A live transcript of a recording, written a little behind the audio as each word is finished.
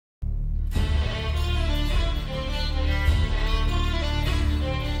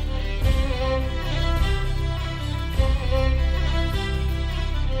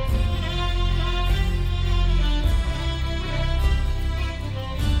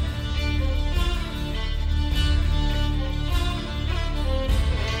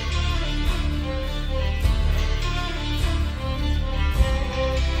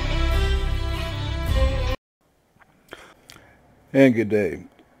And good day.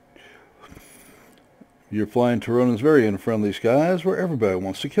 You're flying Tironan's very unfriendly skies where everybody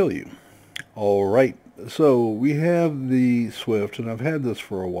wants to kill you. All right. So we have the Swift, and I've had this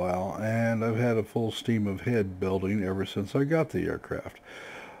for a while, and I've had a full steam of head building ever since I got the aircraft.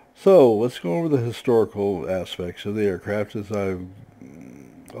 So let's go over the historical aspects of the aircraft, as a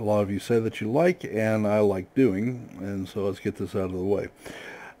lot of you say that you like, and I like doing, and so let's get this out of the way.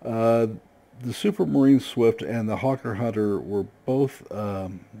 Uh, the Supermarine Swift and the Hawker Hunter were both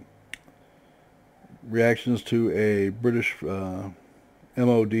reactions to a British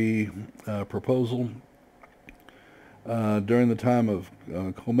MOD proposal during the time of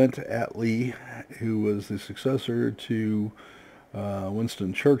Clement Attlee, who was the successor to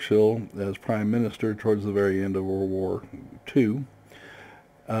Winston Churchill as Prime Minister towards the very end of World War II.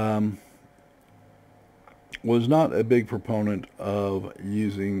 Was not a big proponent of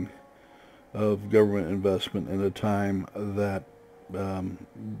government investment in a time that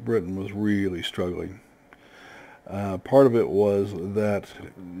Britain was really struggling. Part of it was that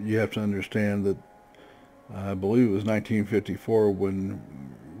you have to understand that I believe it was 1954 when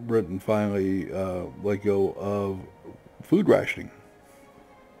Britain finally let go of food rationing.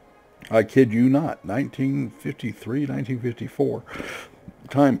 I kid you not, 1953, 1954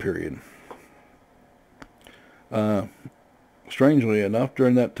 time period. Strangely enough,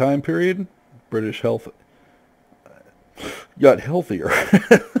 during that time period, British health got healthier.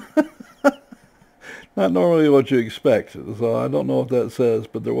 Not normally what you expect. So I don't know what that says,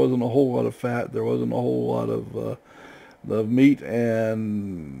 but there wasn't a whole lot of fat. There wasn't a whole lot of meat,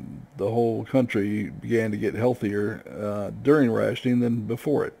 and the whole country began to get healthier during rationing than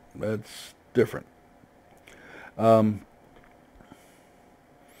before it. That's different. Um,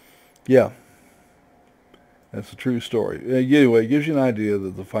 yeah, that's a true story. Anyway, it gives you an idea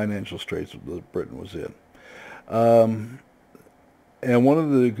of the financial straits that Britain was in. Um, And one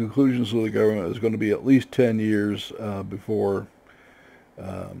of the conclusions of the government is going to be at least 10 years before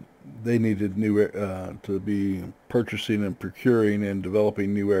they needed to be purchasing and procuring and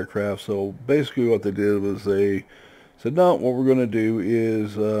developing new aircraft. So basically what they did was they said, no, what we're going to do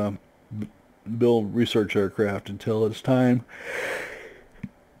is build research aircraft until it's time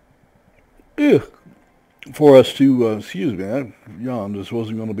for us to, excuse me, I yawned, this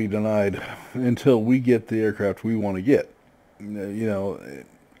wasn't going to be denied until we get the aircraft we want to get. And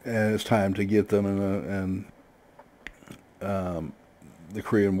it's time to get them, and the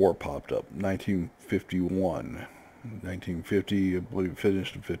Korean War popped up, 1951, 1950, I believe it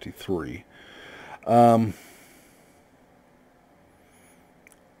finished in 53. And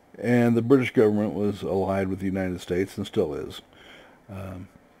the British government was allied with the United States and still is. A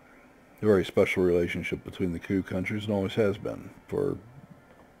very special relationship between the two countries and always has been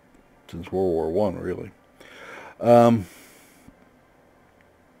since World War One, really.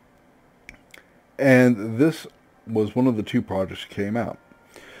 And this was one of the two projects that came out.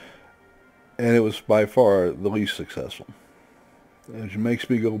 And it was by far the least successful. Which makes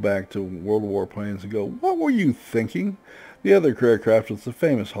me go back to World Warplanes and go, what were you thinking? The other aircraft was the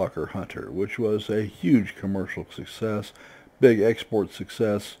famous Hawker Hunter, which was a huge commercial success, big export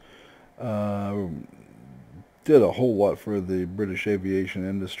success, did a whole lot for the British aviation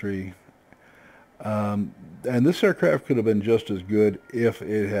industry. And this aircraft could have been just as good if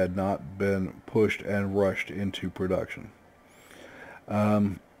it had not been pushed and rushed into production.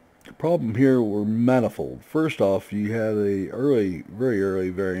 The problem here were manifold. First off, you had a very early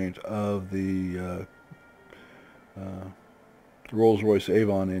variant of the Rolls-Royce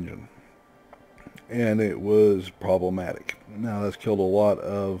Avon engine, and it was problematic. Now that's killed a lot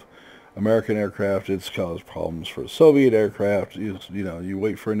of American aircraft. It's caused problems for Soviet aircraft. You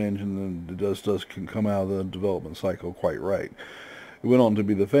wait for an engine and it just can come out of the development cycle quite right. It went on to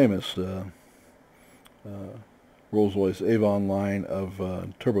be the famous Rolls-Royce Avon line of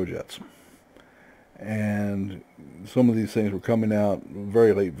turbojets. And some of these things were coming out,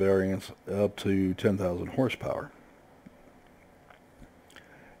 very late variants, up to 10,000 horsepower.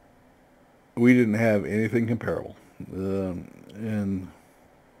 We didn't have anything comparable. In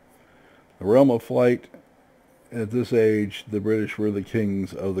the realm of flight, at this age, the British were the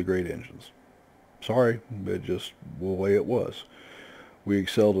kings of the great engines. Sorry, but just the way it was. We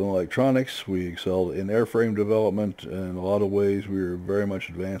excelled in electronics, we excelled in airframe development, in a lot of ways we were very much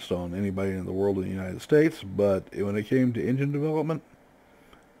advanced on anybody in the world in the United States, but when it came to engine development,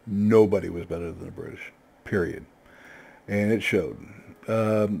 nobody was better than the British, period. And it showed.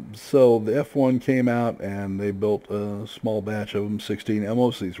 So the F-1 came out and they built a small batch of them, 16.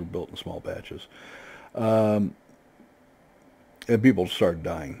 Most of these were built in small batches. and people started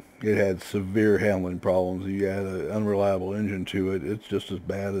dying. It had severe handling problems. You had an unreliable engine to it. It's just as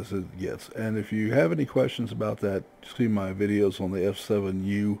bad as it gets. And if you have any questions about that, see my videos on the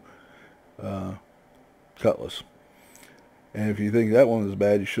F7U Cutlass. And if you think that one is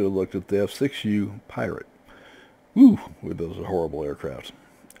bad, you should have looked at the F6U Pirate. Woo, those are horrible aircraft.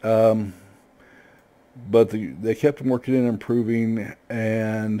 But they kept working and improving,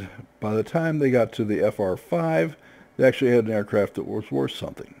 and by the time they got to the FR5, they actually had an aircraft that was worth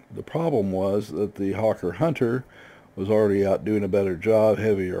something. The problem was that the Hawker Hunter was already out doing a better job,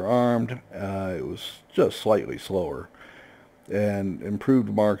 heavier armed. It was just slightly slower, and improved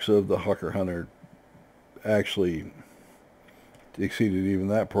marks of the Hawker Hunter actually exceeded even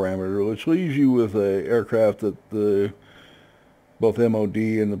that parameter, which leaves you with an aircraft that both MOD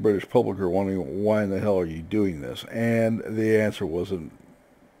and the British public are wondering, why in the hell are you doing this? And the answer wasn't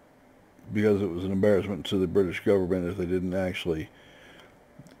because it was an embarrassment to the British government if they didn't actually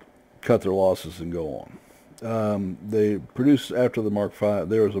cut their losses and go on. They produced after the Mark V.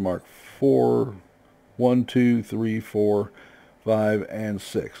 There was a Mark IV, 1, 2, 3, 4, 5, and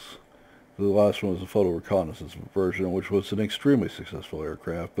 6. The last one was a photo reconnaissance version, which was an extremely successful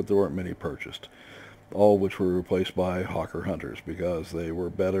aircraft, but there weren't many purchased, all of which were replaced by Hawker Hunters because they were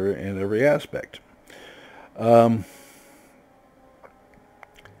better in every aspect. And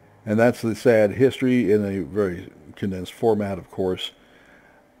that's the sad history in a very condensed format, of course.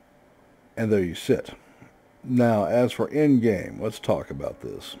 And there you sit. Now, as for in-game, let's talk about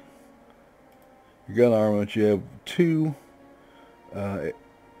this. Your gun armament, you have two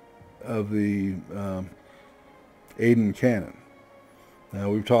of the Aden cannon.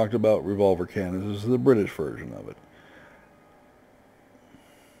 Now, we've talked about revolver cannons. This is the British version of it.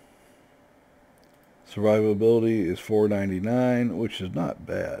 Survivability is 499, which is not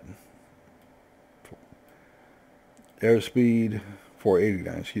bad. Airspeed,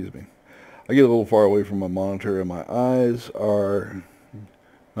 489, excuse me. I get a little far away from my monitor, and my eyes are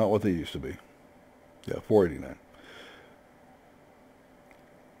not what they used to be. Yeah, 489.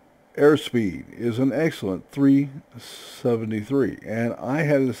 Airspeed is an excellent 373, and I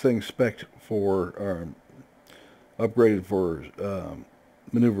had this thing spec'd for, upgraded for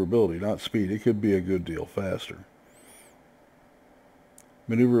maneuverability, not speed. It could be a good deal faster.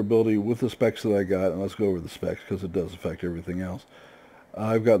 Maneuverability with the specs that I got, and let's go over the specs because it does affect everything else.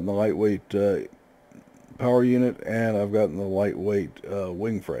 I've gotten the lightweight power unit, and I've gotten the lightweight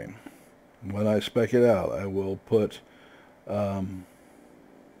wing frame. When I spec it out, I will put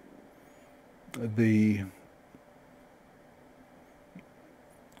the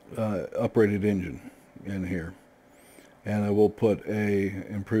uprated engine in here, and I will put a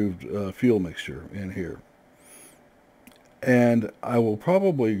improved fuel mixture in here, and I will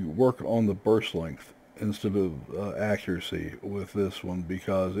probably work on the burst length instead of accuracy with this one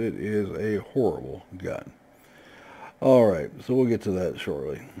because it is a horrible gun. Alright, so we'll get to that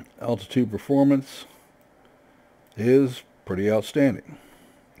shortly. Altitude performance is pretty outstanding.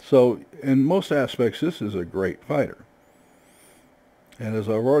 So, in most aspects, this is a great fighter. And as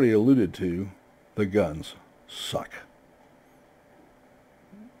I've already alluded to, the guns suck.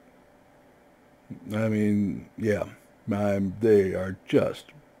 I mean, yeah, they are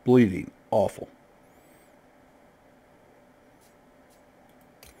just bleeding awful.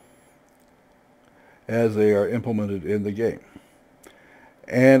 As they are implemented in the game.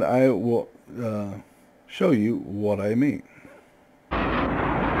 And I will show you what I mean.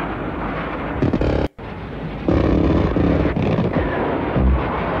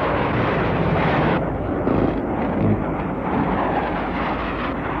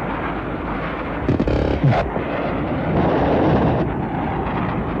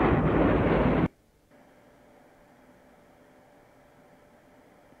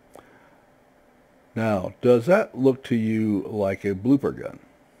 Now, does that look to you like a blooper gun?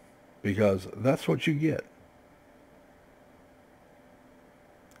 Because that's what you get.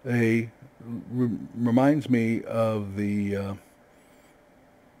 Reminds me of the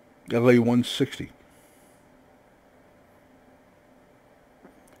LA-160.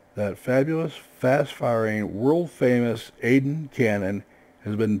 That fabulous, fast-firing, world-famous Aden cannon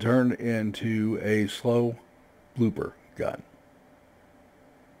has been turned into a slow blooper gun.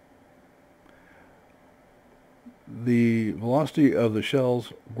 The velocity of the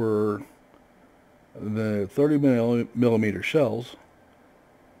shells were, the 30 millimeter shells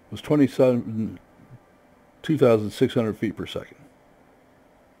was 2,600 feet per second.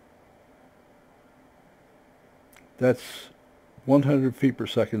 That's 100 feet per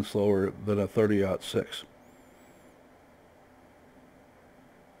second slower than a 30-06.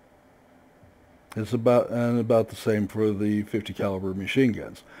 It's about the same for the 50 caliber machine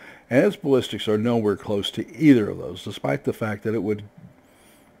guns. And its ballistics are nowhere close to either of those, despite the fact that it would,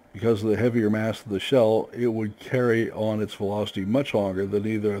 because of the heavier mass of the shell, it would carry on its velocity much longer than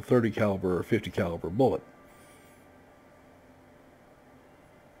either a 30 caliber or 50 caliber bullet.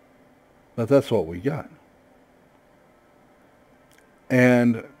 But that's what we got.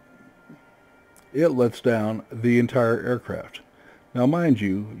 And it lets down the entire aircraft. Now, mind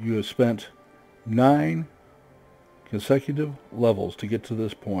you, you have spent 9 consecutive levels to get to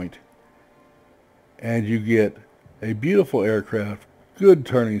this point, and you get a beautiful aircraft, good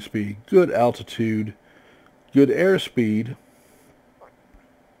turning speed, good altitude, good airspeed,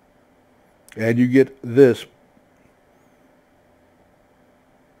 and you get this.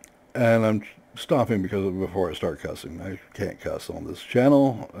 And I'm stopping because before I start cussing. I can't cuss on this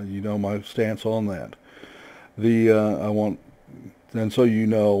channel. You know my stance on that. I want, and so you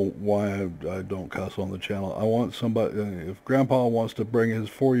know why I don't cuss on the channel. I want somebody, if Grandpa wants to bring his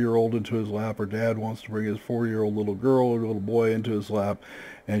 4-year-old into his lap, or Dad wants to bring his 4-year-old little girl or little boy into his lap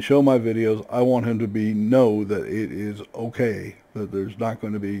and show my videos, I want him to know that it is okay, that there's not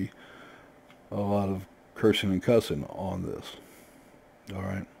going to be a lot of cursing and cussing on this. All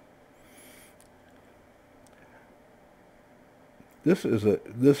right.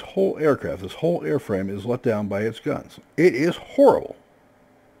 This whole aircraft, this whole airframe is let down by its guns. It is horrible.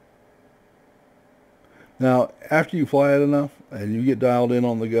 Now, after you fly it enough and you get dialed in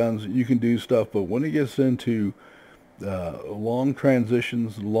on the guns, you can do stuff, but when it gets into long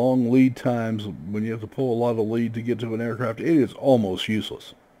transitions, long lead times, when you have to pull a lot of lead to get to an aircraft, it is almost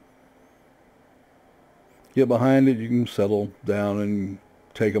useless. Get behind it, you can settle down and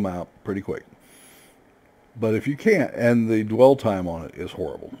take them out pretty quick. But if you can't, and the dwell time on it is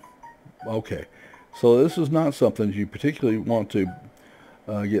horrible. Okay, so this is not something you particularly want to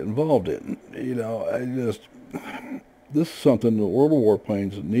get involved in. You know, this is something the World of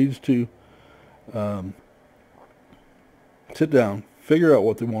Warplanes needs to sit down, figure out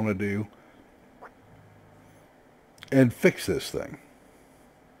what they want to do, and fix this thing.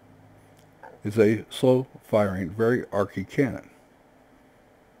 It's a slow-firing, very archy cannon.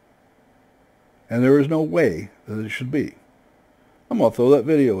 And there is no way that it should be. I'm going to throw that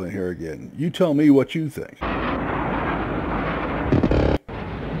video in here again. You tell me what you think.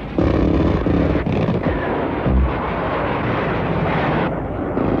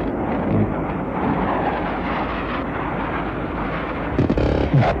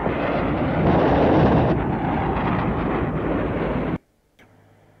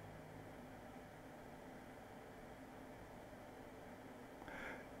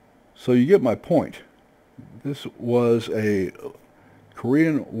 So you get my point. This was a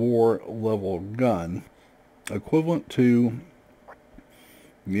Korean War level gun, equivalent to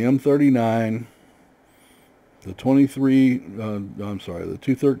the M39, the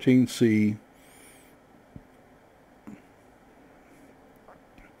 213C,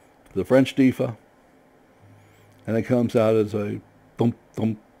 the French Difa, and it comes out as a thump,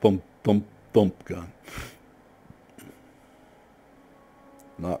 thump, thump, thump, thump gun.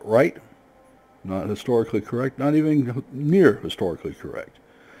 Not right, not historically correct, not even near historically correct.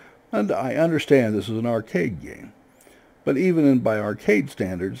 And I understand this is an arcade game, but even by arcade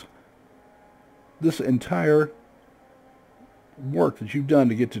standards, this entire work that you've done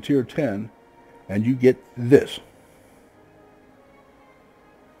to get to tier 10, and you get this.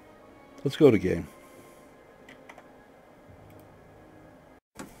 Let's go to game.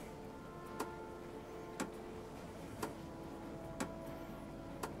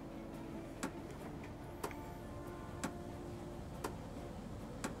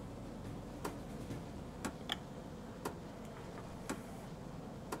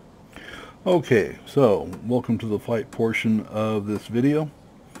 Okay, so welcome to the flight portion of this video,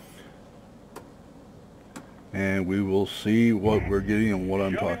 and we will see what we're getting and what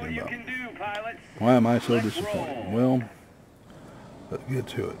I'm talking about. Why am I so disappointed? Well, let's get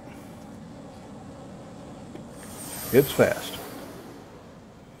to it. It's fast.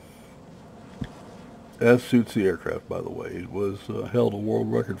 As suits the aircraft, by the way. It was held a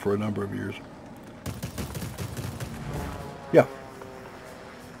world record for a number of years.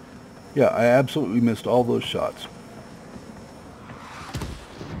 Yeah, I absolutely missed all those shots.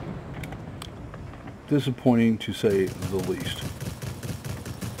 Disappointing to say the least.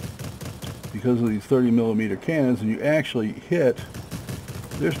 Because of these 30mm cannons, and you actually hit,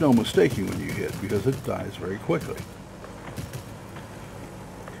 there's no mistaking when you hit, because it dies very quickly.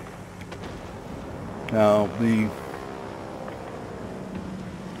 Now, the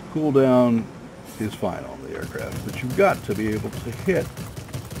cooldown is fine on the aircraft, but you've got to be able to hit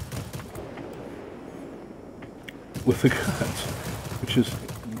with the guns, which is,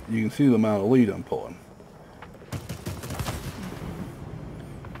 you can see the amount of lead I'm pulling.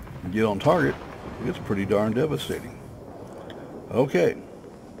 Get on target, it's pretty darn devastating. Okay.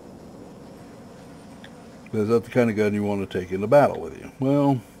 Is that the kind of gun you want to take into battle with you?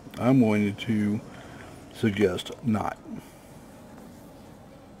 Well, I'm going to suggest not.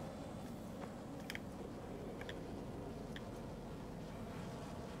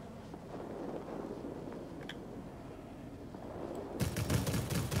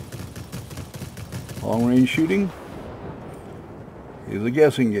 Long-range shooting is a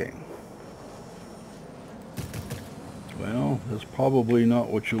guessing game. Well, that's probably not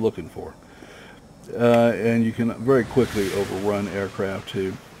what you're looking for. And you can very quickly overrun aircraft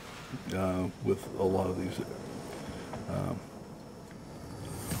too with a lot of these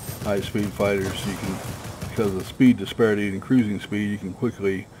high-speed fighters. You can, because of the speed disparity and cruising speed, you can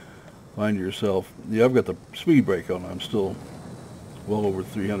quickly find yourself. Yeah, I've got the speed brake on. I'm still well over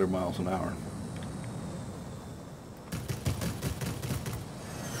 300 miles an hour.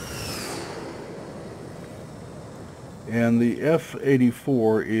 And the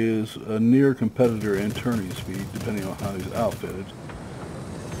F-84 is a near competitor in turning speed, depending on how he's outfitted.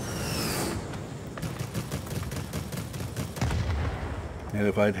 And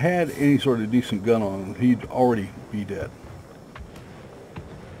if I'd had any sort of decent gun on him, he'd already be dead.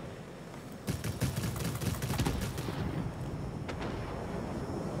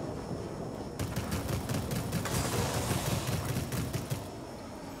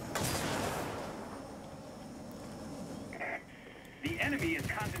 The enemy is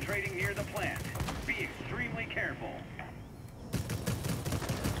concentrating near the plant. Be extremely careful.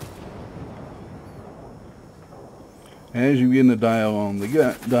 As you begin to dial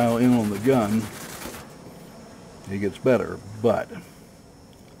in on the gun, it gets better, but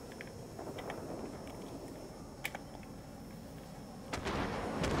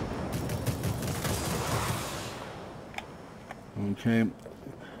okay.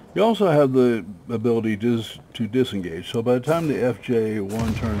 You also have the ability to disengage. So by the time the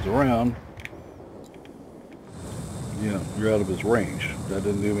FJ1 turns around, you know, you're out of his range. That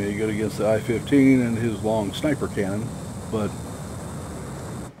didn't do me any good against the I-15 and his long sniper cannon, but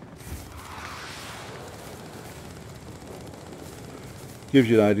gives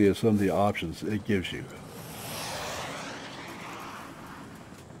you an idea of some of the options it gives you.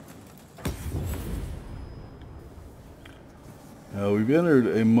 We've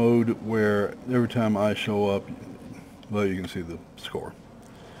entered a mode where every time I show up, well, you can see the score.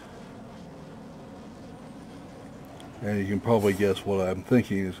 And you can probably guess what I'm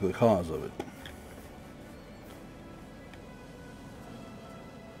thinking is the cause of it.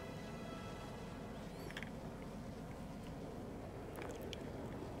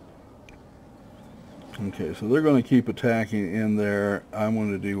 Okay, so they're going to keep attacking in there. I'm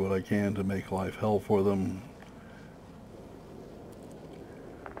going to do what I can to make life hell for them.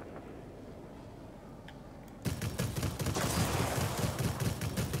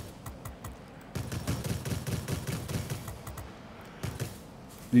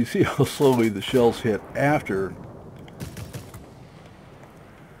 You see how slowly the shells hit after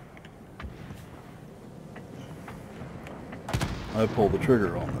I pull the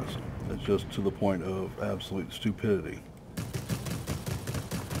trigger on this. It's just to the point of absolute stupidity.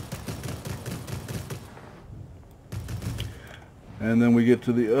 And then we get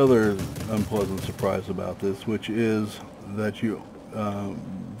to the other unpleasant surprise about this, which is that you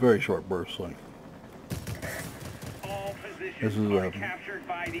very short burst length. This is captured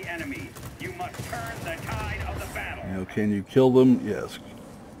by the enemy. You must turn the tide of the battle. You know, can you kill them? Yes.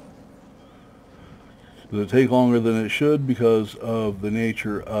 Does it take longer than it should because of the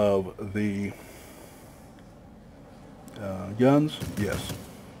nature of the guns? Yes.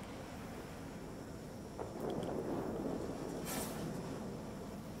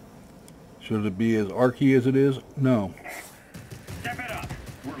 Should it be as archy as it is? No. Step it up.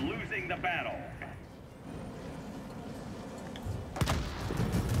 We're losing the battle.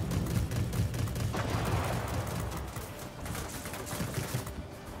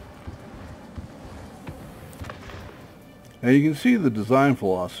 Now you can see the design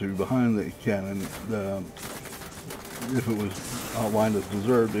philosophy behind the cannon, if it was outlined as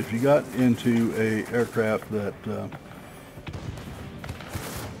deserved. If you got into a aircraft that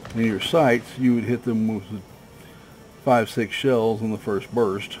in your sights, you would hit them with 5-6 shells in the first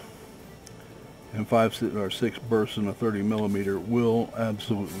burst, and 5 or 6 bursts in a 30 millimeter will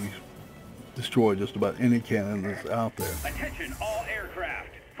absolutely destroy just about any cannon that's out there. Attention all aircraft,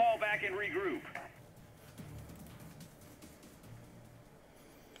 fall back and regroup.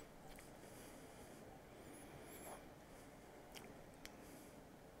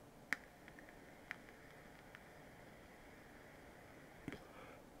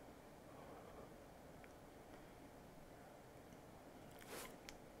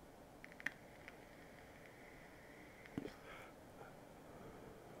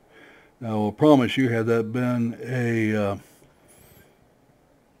 I will promise you, had that been a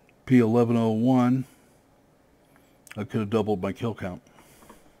P1101, I could have doubled my kill count.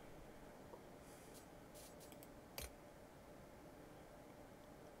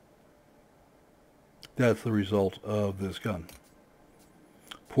 That's the result of this gun.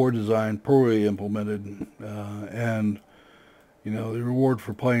 Poor design, poorly implemented, and you know, the reward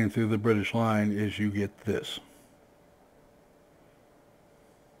for playing through the British line is you get this.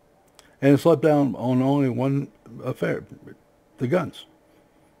 And it's let down on only one affair, the guns.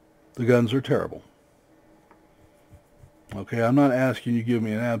 The guns are terrible. Okay, I'm not asking you to give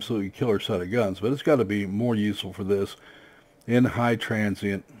me an absolutely killer set of guns, but it's got to be more useful for this in high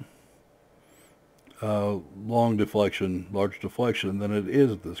transient, long deflection, large deflection than it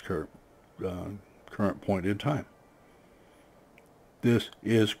is at this current point in time. This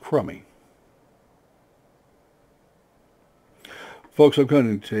is crummy. Folks, I'm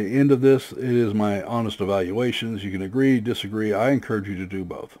coming to the end of this. It is my honest evaluations. You can agree, disagree. I encourage you to do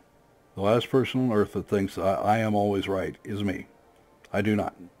both. The last person on earth that thinks I am always right is me. I do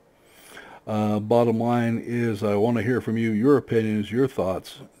not. Bottom line is I want to hear from you, your opinions, your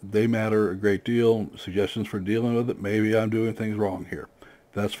thoughts. They matter a great deal. Suggestions for dealing with it. Maybe I'm doing things wrong here.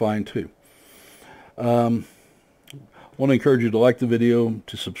 That's fine too. I want to encourage you to like the video,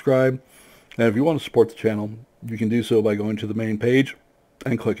 to subscribe, and if you want to support the channel, you can do so by going to the main page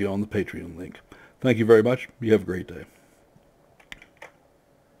and clicking on the Patreon link. Thank you very much. You have a great day.